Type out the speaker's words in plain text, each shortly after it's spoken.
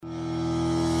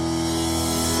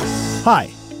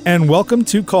Hi, and welcome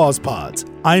to Cause Pods.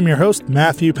 I am your host,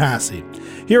 Matthew Passy.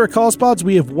 Here at Cause Pods,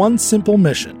 we have one simple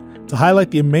mission: to highlight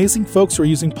the amazing folks who are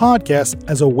using podcasts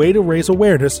as a way to raise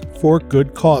awareness for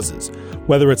good causes.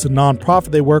 Whether it's a nonprofit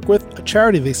they work with, a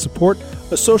charity they support,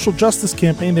 a social justice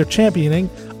campaign they're championing,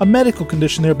 a medical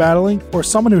condition they're battling, or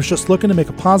someone who's just looking to make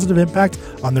a positive impact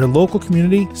on their local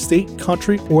community, state,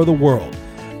 country, or the world.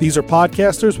 These are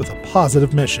podcasters with a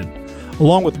positive mission.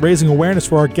 Along with raising awareness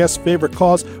for our guests' favorite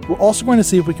cause, we're also going to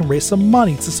see if we can raise some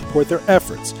money to support their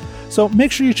efforts. So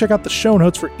make sure you check out the show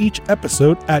notes for each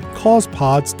episode at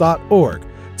causepods.org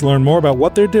to learn more about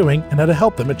what they're doing and how to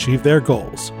help them achieve their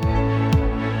goals.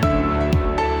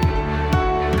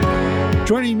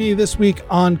 Joining me this week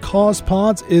on Cause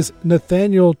Pods is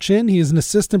Nathaniel Chin. He is an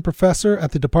assistant professor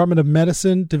at the Department of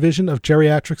Medicine, Division of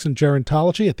Geriatrics and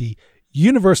Gerontology at the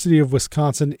University of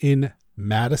Wisconsin in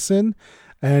Madison.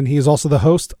 And he is also the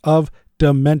host of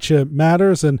Dementia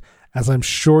Matters. And as I'm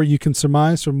sure you can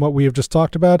surmise from what we have just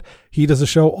talked about, he does a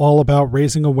show all about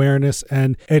raising awareness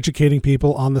and educating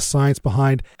people on the science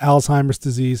behind Alzheimer's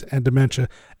disease and dementia.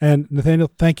 And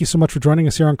Nathaniel, thank you so much for joining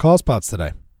us here on Cause Pods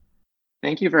today.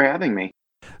 Thank you for having me.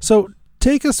 So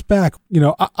take us back.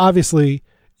 Obviously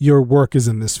your work is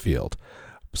in this field.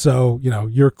 So,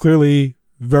 you're clearly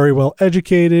very well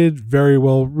educated, very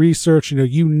well researched.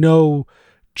 You know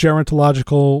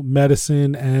gerontological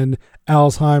medicine and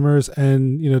Alzheimer's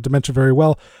and, dementia very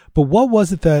well. But what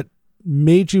was it that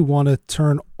made you want to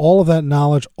turn all of that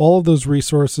knowledge, all of those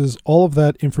resources, all of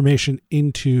that information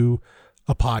into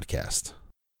a podcast?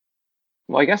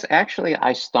 Well, I guess actually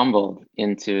I stumbled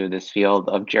into this field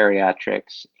of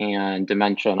geriatrics and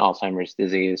dementia and Alzheimer's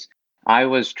disease. I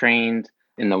was trained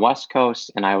in the West Coast,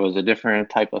 and I was a different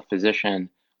type of physician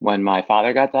when my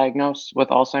father got diagnosed with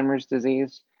Alzheimer's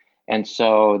disease. And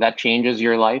so that changes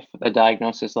your life, a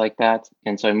diagnosis like that.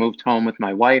 And so I moved home with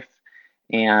my wife,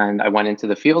 and I went into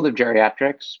the field of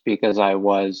geriatrics because I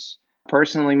was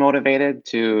personally motivated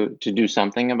to do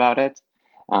something about it.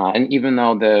 And even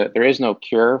though there is no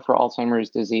cure for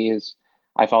Alzheimer's disease,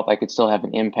 I felt I could still have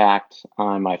an impact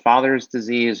on my father's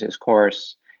disease, his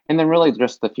course, and then really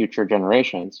just the future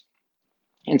generations.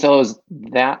 And so it was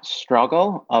that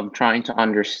struggle of trying to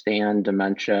understand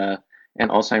dementia and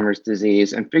Alzheimer's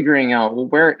disease and figuring out, well,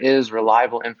 where is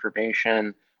reliable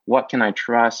information? What can I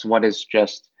trust? What is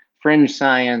just fringe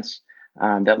science?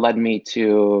 That led me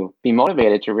to be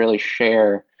motivated to really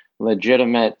share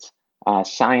legitimate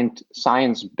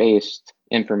science-based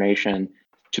information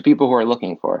to people who are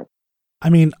looking for it. I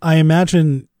mean, I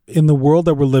imagine in the world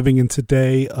that we're living in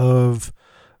today of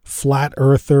flat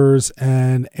earthers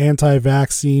and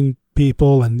anti-vaccine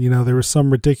people, and there was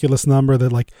some ridiculous number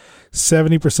that like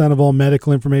 70% of all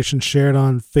medical information shared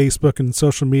on Facebook and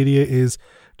social media is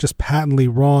just patently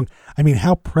wrong. I mean,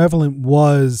 how prevalent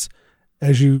was,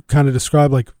 as you kind of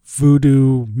described, like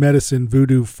voodoo medicine,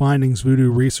 voodoo findings, voodoo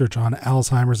research on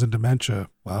Alzheimer's and dementia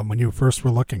when you first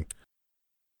were looking?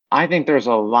 I think there's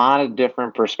a lot of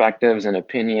different perspectives and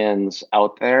opinions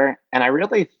out there. And I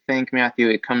really think, Matthew,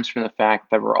 it comes from the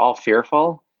fact that we're all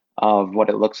fearful of what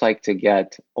it looks like to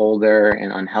get older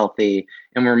and unhealthy.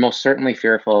 And we're most certainly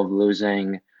fearful of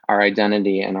losing our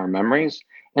identity and our memories.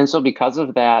 And so because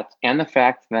of that, and the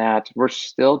fact that we're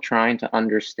still trying to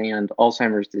understand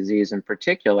Alzheimer's disease in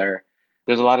particular,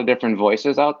 there's a lot of different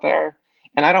voices out there.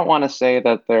 And I don't want to say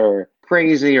that they're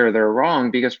crazy or they're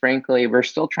wrong, because frankly, we're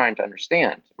still trying to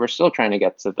understand. We're still trying to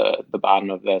get to the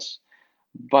bottom of this.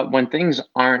 But when things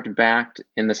aren't backed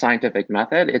in the scientific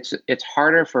method, it's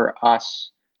harder for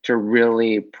us to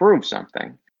really prove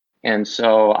something. And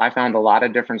so I found a lot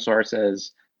of different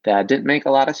sources that didn't make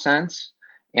a lot of sense.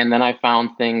 And then I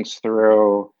found things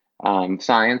through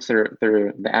science, through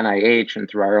the NIH and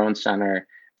through our own center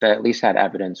that at least had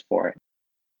evidence for it.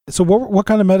 So what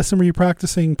kind of medicine were you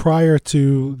practicing prior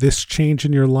to this change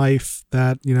in your life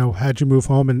that, had you move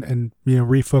home and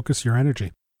refocus your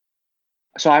energy?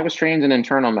 So I was trained in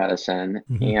internal medicine.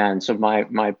 Mm-hmm. And so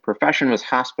my profession was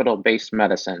hospital-based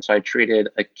medicine. So I treated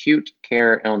acute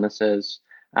care illnesses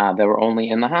that were only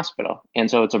in the hospital.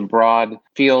 And so it's a broad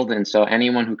field. And so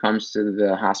anyone who comes to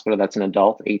the hospital that's an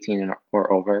adult, 18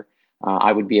 or over,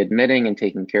 I would be admitting and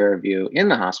taking care of you in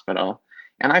the hospital.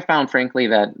 And I found, frankly,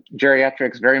 that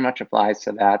geriatrics very much applies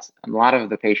to that. A lot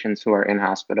of the patients who are in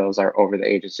hospitals are over the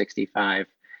age of 65.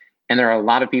 And there are a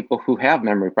lot of people who have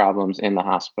memory problems in the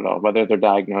hospital, whether they're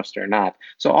diagnosed or not.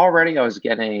 So already I was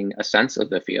getting a sense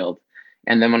of the field.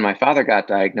 And then when my father got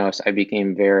diagnosed, I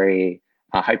became very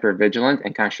hypervigilant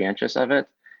and conscientious of it.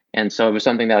 And so it was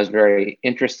something that I was very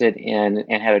interested in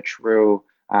and had a true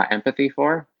empathy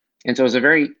for. And so it was a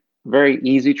very very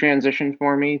easy transition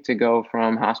for me to go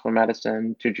from hospital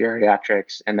medicine to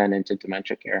geriatrics and then into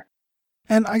dementia care.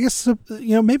 And I guess,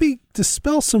 maybe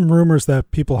dispel some rumors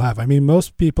that people have. I mean,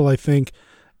 most people, I think,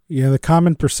 the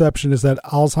common perception is that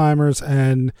Alzheimer's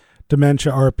and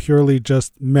dementia are purely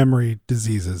just memory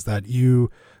diseases, that you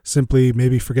simply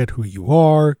maybe forget who you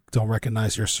are, don't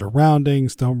recognize your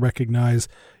surroundings, don't recognize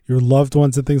your loved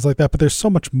ones and things like that. But there's so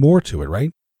much more to it,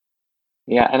 right?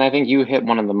 Yeah, and I think you hit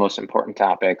one of the most important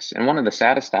topics and one of the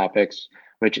saddest topics,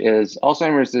 which is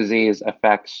Alzheimer's disease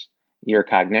affects your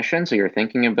cognition, so your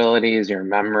thinking abilities, your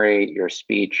memory, your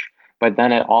speech, but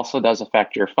then it also does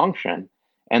affect your function.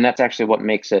 And that's actually what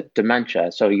makes it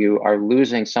dementia. So you are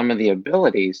losing some of the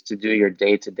abilities to do your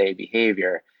day-to-day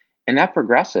behavior, and that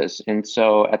progresses. And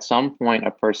so at some point,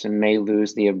 a person may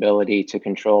lose the ability to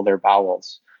control their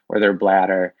bowels or their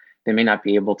bladder. They may not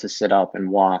be able to sit up and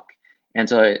walk. And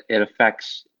so it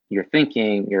affects your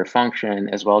thinking, your function,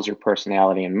 as well as your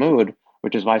personality and mood,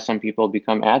 which is why some people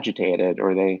become agitated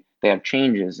or they have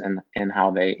changes in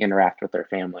how they interact with their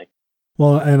family.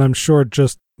 Well, and I'm sure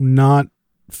just not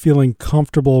feeling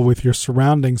comfortable with your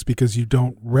surroundings because you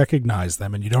don't recognize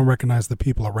them and you don't recognize the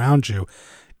people around you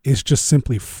is just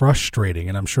simply frustrating.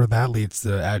 And I'm sure that leads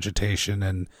to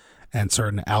agitation and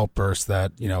certain outbursts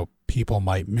that, people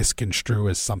might misconstrue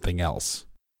as something else.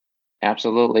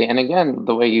 Absolutely. And again,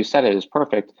 the way you said it is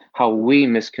perfect. How we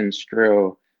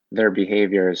misconstrue their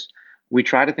behaviors. We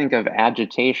try to think of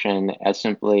agitation as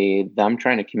simply them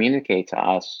trying to communicate to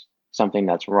us something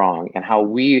that's wrong, and how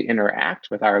we interact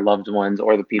with our loved ones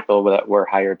or the people that we're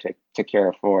hired to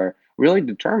care for really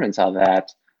determines how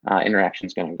that interaction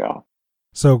is going to go.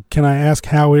 So can I ask,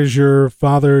 how is your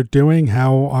father doing?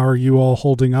 How are you all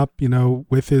holding up,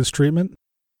 with his treatment?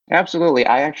 Absolutely.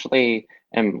 I actually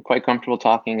am quite comfortable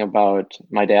talking about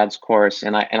my dad's course,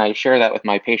 and I share that with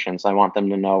my patients. I want them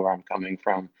to know where I'm coming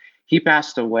from. He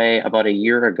passed away about a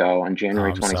year ago on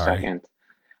January 22nd. Sorry.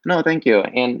 No, thank you.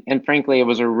 And frankly, it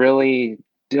was a really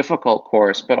difficult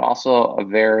course, but also a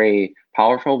very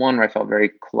powerful one where I felt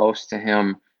very close to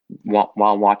him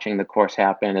while watching the course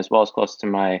happen, as well as close to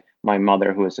my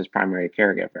mother, who is his primary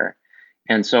caregiver.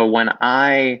 And so when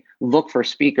I look for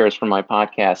speakers for my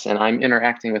podcast and I'm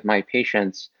interacting with my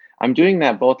patients, I'm doing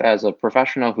that both as a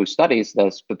professional who studies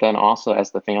this, but then also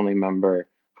as the family member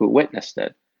who witnessed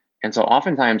it. And so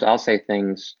oftentimes I'll say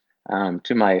things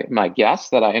to my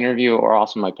guests that I interview or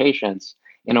also my patients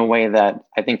in a way that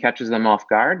I think catches them off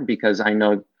guard, because I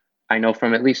know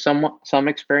from at least some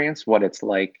experience what it's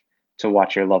like to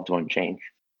watch your loved one change.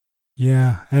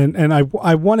 Yeah. And I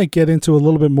want to get into a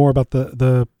little bit more about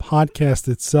the podcast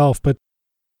itself, but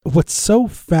what's so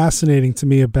fascinating to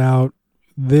me about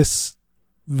this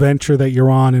venture that you're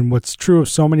on, and what's true of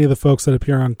so many of the folks that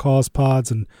appear on Cause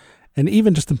Pods and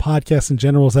even just in podcasts in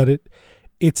general, is that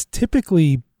it's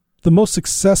typically the most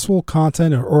successful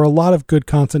content or a lot of good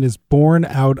content is born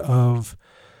out of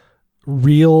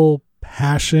real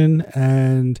passion.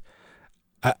 And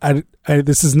I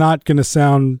this is not going to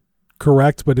sound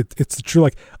correct, but it's true,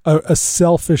 like a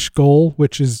selfish goal,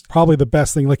 which is probably the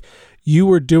best thing. Like, you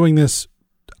were doing this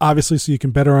obviously so you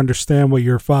can better understand what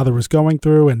your father was going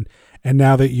through. And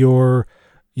now that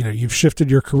you've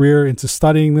shifted your career into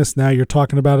studying this, now you're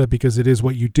talking about it because it is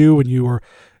what you do, and you are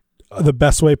the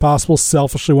best way possible,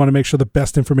 selfishly want to make sure the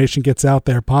best information gets out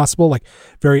there possible, like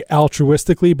very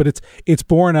altruistically, but it's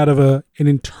born out of an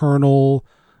internal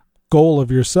goal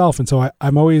of yourself. And so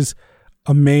I'm always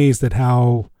amazed at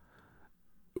how,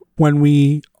 when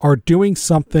we are doing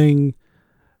something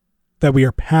that we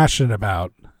are passionate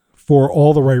about for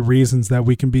all the right reasons, that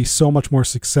we can be so much more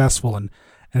successful. And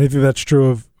I think that's true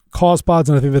of Cause Pods,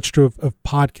 and I think that's true of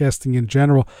podcasting in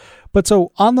general. But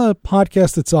so on the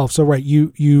podcast itself, so right,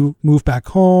 you move back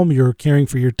home, you're caring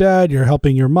for your dad, you're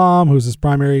helping your mom, who's his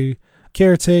primary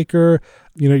caretaker,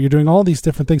 you're doing all these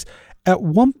different things. At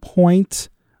one point,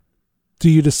 do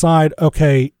you decide,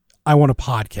 okay, I want a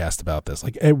podcast about this?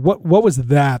 Like, what was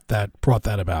that brought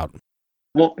that about?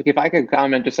 Well, if I could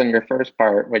comment just on your first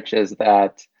part, which is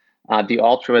that the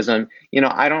altruism,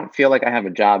 I don't feel like I have a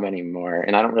job anymore.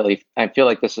 And I feel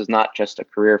like this is not just a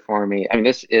career for me. I mean,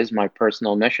 this is my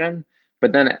personal mission.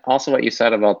 But then also what you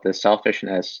said about the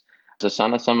selfishness, as a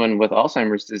son of someone with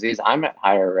Alzheimer's disease, I'm at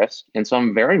higher risk. And so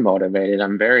I'm very motivated.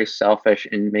 I'm very selfish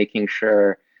in making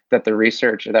sure that the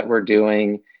research that we're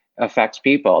doing affects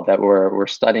people, that we're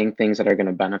studying things that are going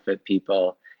to benefit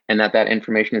people, and that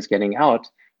information is getting out,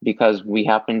 because we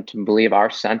happen to believe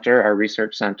our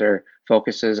research center,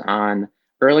 focuses on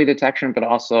early detection, but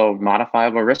also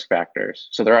modifiable risk factors.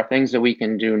 So there are things that we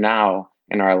can do now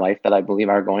in our life that I believe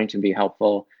are going to be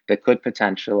helpful, that could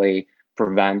potentially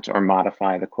prevent or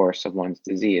modify the course of one's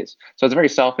disease. So it's very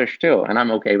selfish too, and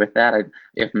I'm okay with that.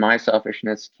 If my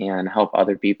selfishness can help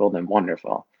other people, then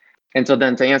wonderful. And so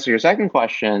then to answer your second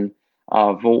question,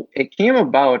 well, it came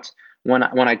about when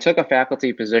I took a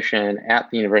faculty position at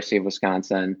the University of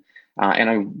Wisconsin, and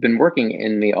I've been working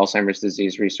in the Alzheimer's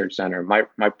Disease Research Center.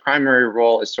 My primary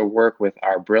role is to work with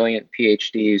our brilliant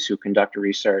PhDs who conduct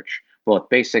research, both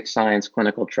basic science,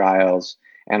 clinical trials,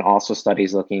 and also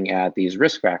studies looking at these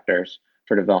risk factors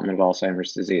for development of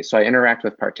Alzheimer's disease. So I interact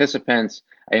with participants,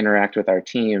 I interact with our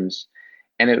teams,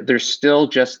 and there's still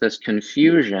just this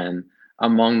confusion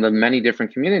among the many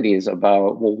different communities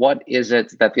about, well, what is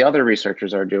it that the other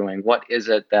researchers are doing? What is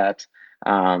it that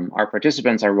our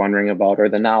participants are wondering about, or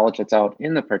the knowledge that's out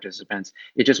in the participants?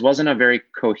 It just wasn't a very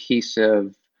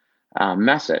cohesive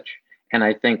message. And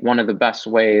I think one of the best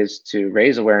ways to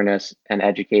raise awareness and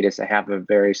educate is to have a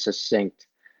very succinct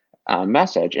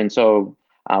message. And so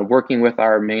working with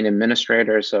our main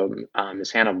administrators, so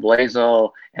Ms. Hannah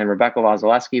Blazel and Rebecca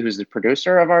Wazaleski, who's the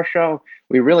producer of our show,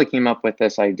 we really came up with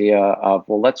this idea of,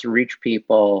 well, let's reach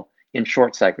people in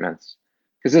short segments,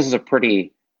 because this is a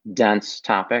pretty dense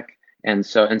topic. And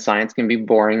science can be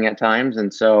boring at times.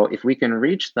 And so if we can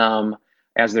reach them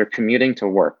as they're commuting to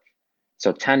work,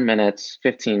 so 10 minutes,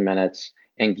 15 minutes,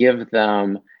 and give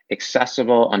them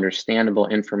accessible, understandable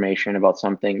information about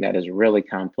something that is really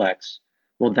complex,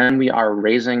 well, then we are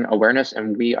raising awareness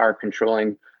and we are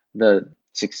controlling the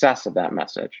success of that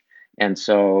message. And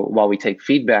so while we take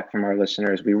feedback from our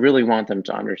listeners, we really want them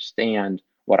to understand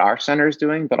what our center is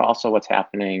doing, but also what's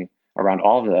happening around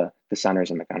all of the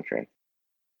centers in the country.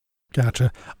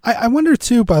 Gotcha. I wonder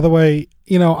too, by the way,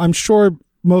 I'm sure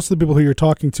most of the people who you're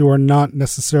talking to are not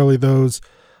necessarily those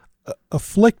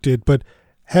afflicted, but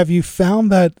have you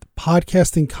found that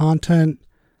podcasting content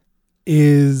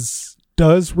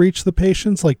does reach the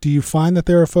patients? Like, do you find that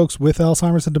there are folks with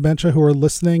Alzheimer's and dementia who are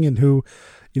listening and who,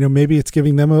 maybe it's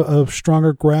giving them a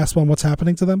stronger grasp on what's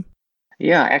happening to them?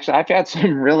 Yeah, actually, I've had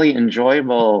some really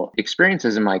enjoyable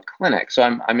experiences in my clinic. So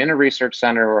I'm in a research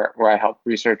center where I help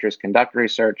researchers conduct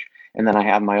research, and then I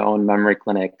have my own memory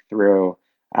clinic through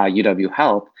UW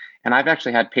Health. And I've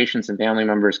actually had patients and family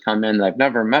members come in that I've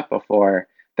never met before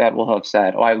that will have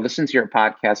said, "Oh, I listened to your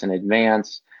podcast in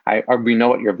advance. We know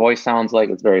what your voice sounds like.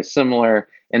 It's very similar.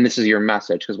 And this is your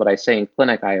message." Because what I say in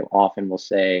clinic, I often will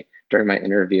say during my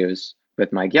interviews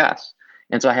with my guests.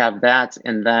 And so I have that.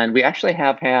 And then we actually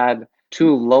have had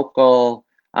 2 local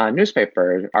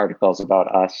newspaper articles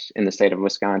about us in the state of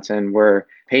Wisconsin where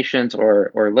patients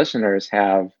or listeners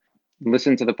have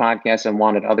listened to the podcast and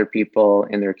wanted other people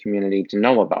in their community to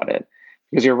know about it.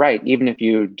 Because you're right, even if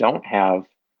you don't have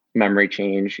memory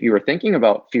change, you were thinking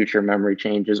about future memory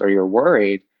changes, or you're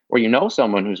worried, or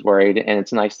someone who's worried, and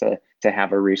it's nice to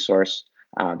have a resource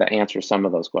that answers some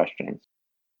of those questions.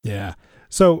 Yeah.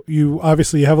 So you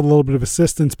obviously have a little bit of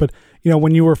assistance, but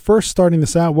when you were first starting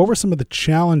this out, what were some of the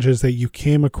challenges that you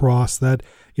came across that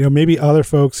maybe other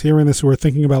folks hearing this who are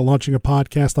thinking about launching a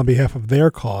podcast on behalf of their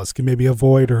cause can maybe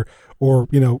avoid or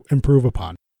improve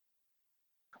upon?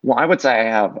 Well, I would say I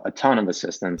have a ton of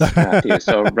assistance, Matthew.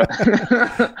 So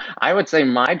I would say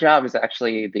my job is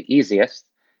actually the easiest.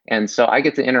 And so I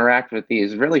get to interact with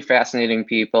these really fascinating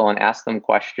people and ask them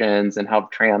questions and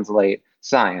help translate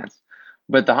science.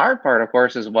 But the hard part, of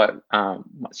course, is so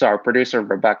our producer,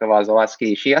 Rebecca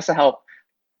Wazaleski, she has to help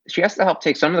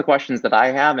take some of the questions that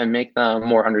I have and make them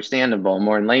more understandable,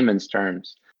 more in layman's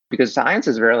terms, because science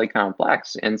is really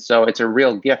complex. And so it's a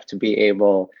real gift to be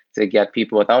able to get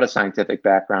people without a scientific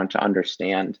background to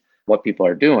understand what people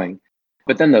are doing.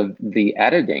 But then the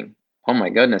editing, oh my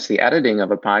goodness, the editing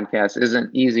of a podcast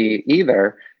isn't easy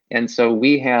either. And so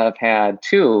we have had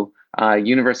 2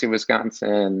 University of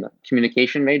Wisconsin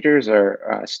communication majors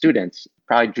or students,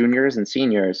 probably juniors and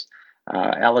seniors,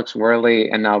 Alex Worley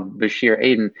and now Bashir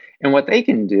Aiden. And what they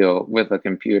can do with a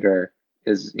computer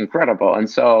is incredible. And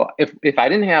so if I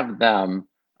didn't have them,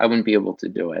 I wouldn't be able to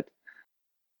do it.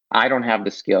 I don't have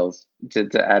the skills to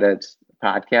edit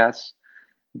podcasts,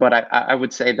 but I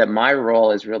would say that my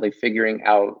role is really figuring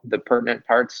out the pertinent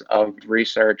parts of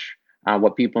research,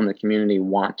 what people in the community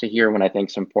want to hear, when I think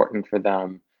is important for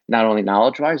them, not only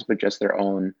knowledge-wise, but just their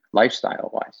own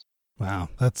lifestyle-wise. Wow,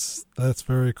 that's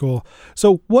very cool.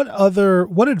 So what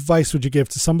advice would you give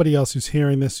to somebody else who's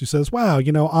hearing this, who says, wow,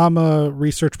 I'm a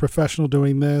research professional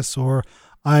doing this, or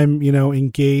I'm,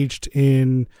 engaged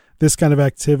in this kind of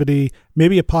activity.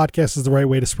 Maybe a podcast is the right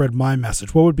way to spread my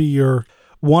message. What would be your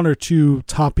 1 or 2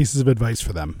 top pieces of advice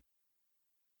for them?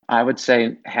 I would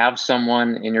say have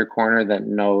someone in your corner that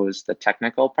knows the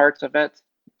technical parts of it,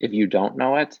 if you don't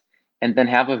know it, and then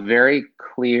have a very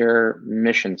clear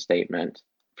mission statement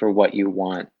for what you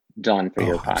want done for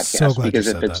your podcast. So glad because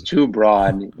you if said it's that. too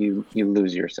broad, you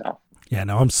lose yourself. Yeah,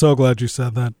 no, I'm so glad you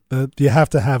said that. That you have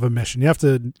to have a mission. You have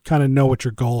to kind of know what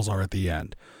your goals are at the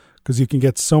end, because you can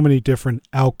get so many different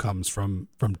outcomes from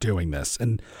doing this.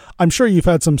 And I'm sure you've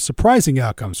had some surprising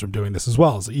outcomes from doing this as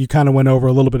well. So you kind of went over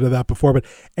a little bit of that before, but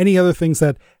any other things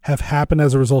that have happened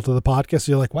as a result of the podcast,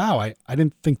 you're like, wow, I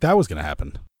didn't think that was going to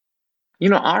happen.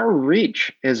 Our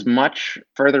reach is much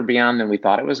further beyond than we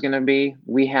thought it was going to be.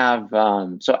 We have,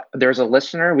 so there's a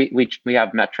listener, we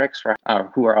have metrics for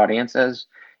who our audience is,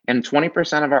 and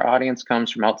 20% of our audience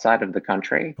comes from outside of the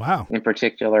country. Wow. In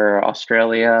particular,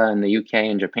 Australia and the UK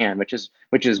and Japan, which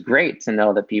is great to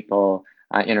know that people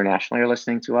internationally are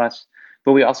listening to us.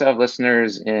 But we also have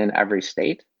listeners in every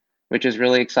state, which is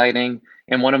really exciting.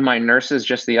 And one of my nurses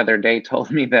just the other day told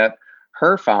me that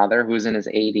her father, who's in his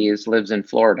 80s, lives in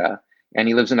Florida. And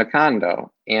he lives in a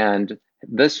condo. And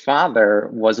this father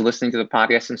was listening to the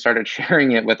podcast and started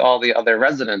sharing it with all the other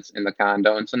residents in the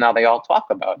condo. And so now they all talk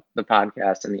about the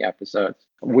podcast and the episodes.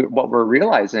 What we're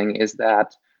realizing is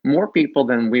that more people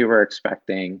than we were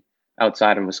expecting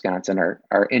outside of Wisconsin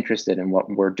are interested in what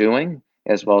we're doing,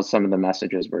 as well as some of the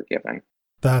messages we're giving.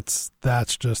 That's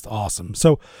just awesome.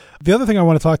 So the other thing I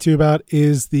want to talk to you about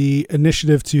is the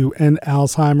initiative to end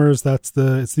Alzheimer's. It's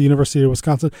the University of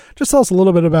Wisconsin. Just tell us a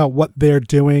little bit about what they're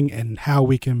doing and how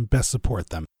we can best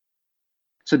support them.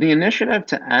 So the initiative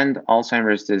to end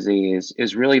Alzheimer's disease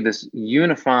is really this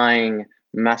unifying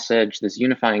message, this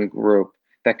unifying group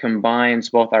that combines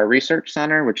both our research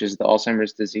center, which is the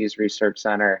Alzheimer's Disease Research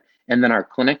Center, and then our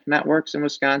clinic networks in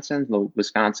Wisconsin, the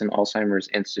Wisconsin Alzheimer's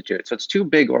Institute. So it's two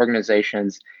big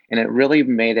organizations, and it really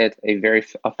made it a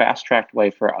fast-tracked way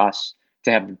for us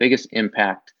to have the biggest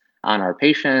impact on our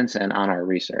patients and on our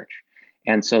research.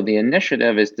 And so the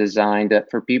initiative is designed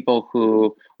for people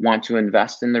who want to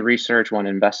invest in the research, want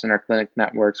to invest in our clinic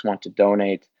networks, want to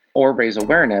donate or raise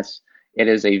awareness. It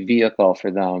is a vehicle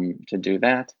for them to do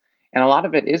that. And a lot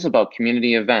of it is about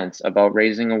community events, about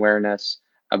raising awareness,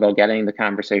 about getting the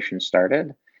conversation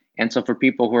started. And so for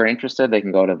people who are interested, they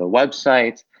can go to the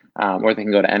website, or they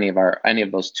can go to any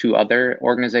of those two other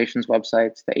organizations'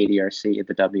 websites, the ADRC,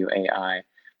 the WAI.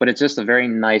 But it's just a very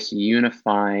nice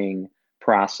unifying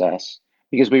process,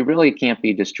 because we really can't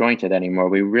be disjointed anymore.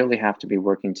 We really have to be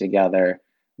working together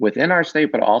within our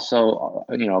state, but also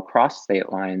across state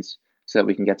lines, so that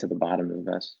we can get to the bottom of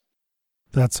this.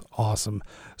 That's awesome.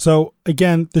 So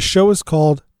again, the show is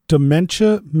called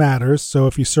Dementia Matters. So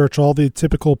if you search all the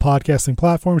typical podcasting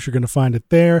platforms, you're going to find it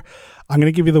there. I'm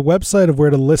going to give you the website of where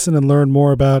to listen and learn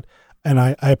more about, and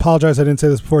I apologize, I didn't say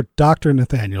this before, Dr.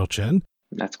 Nathaniel Chin.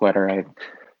 That's quite all right.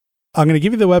 I'm going to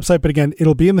give you the website, but again,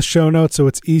 it'll be in the show notes, so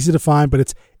it's easy to find, but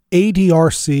it's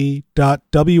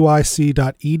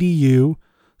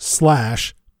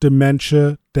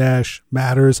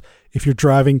adrc.wic.edu/dementia-matters. If you're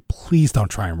driving, please don't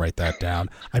try and write that down.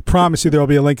 I promise you there will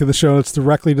be a link in the show notes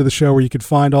directly to the show where you can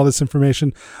find all this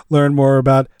information, learn more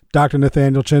about Dr.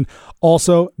 Nathaniel Chin.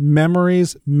 Also,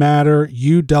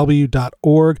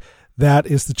 memoriesmatteruw.org. That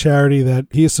is the charity that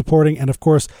he is supporting. And of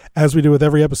course, as we do with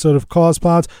every episode of Cause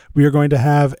Pods, we are going to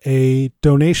have a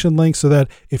donation link so that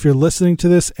if you're listening to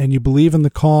this and you believe in the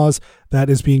cause that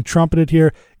is being trumpeted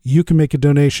here, you can make a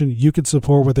donation, you can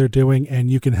support what they're doing,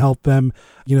 and you can help them,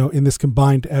 in this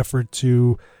combined effort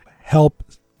to help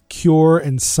cure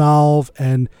and solve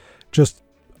and just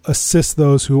assist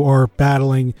those who are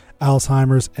battling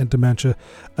Alzheimer's and dementia.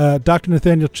 Dr.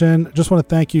 Nathaniel Chin, just want to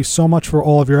thank you so much for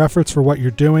all of your efforts, for what you're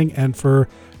doing, and for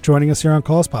joining us here on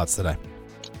Cause Pods today.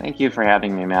 Thank you for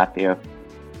having me, Matthew.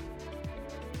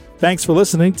 Thanks for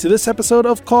listening to this episode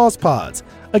of Cause Pods.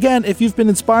 Again, if you've been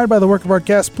inspired by the work of our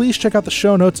guests, please check out the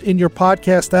show notes in your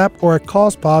podcast app or at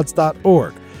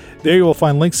causepods.org. There you will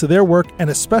find links to their work and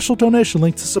a special donation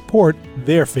link to support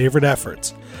their favorite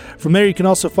efforts. From there, you can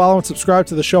also follow and subscribe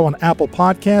to the show on Apple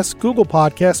Podcasts, Google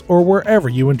Podcasts, or wherever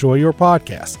you enjoy your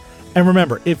podcasts. And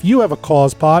remember, if you have a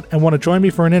Cause Pod and want to join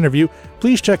me for an interview,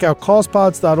 please check out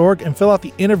causepods.org and fill out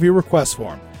the interview request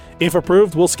form. If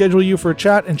approved, we'll schedule you for a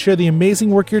chat and share the amazing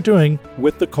work you're doing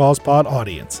with the Cause Pod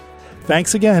audience.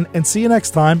 Thanks again, and see you next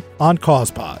time on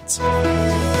Cause Pods.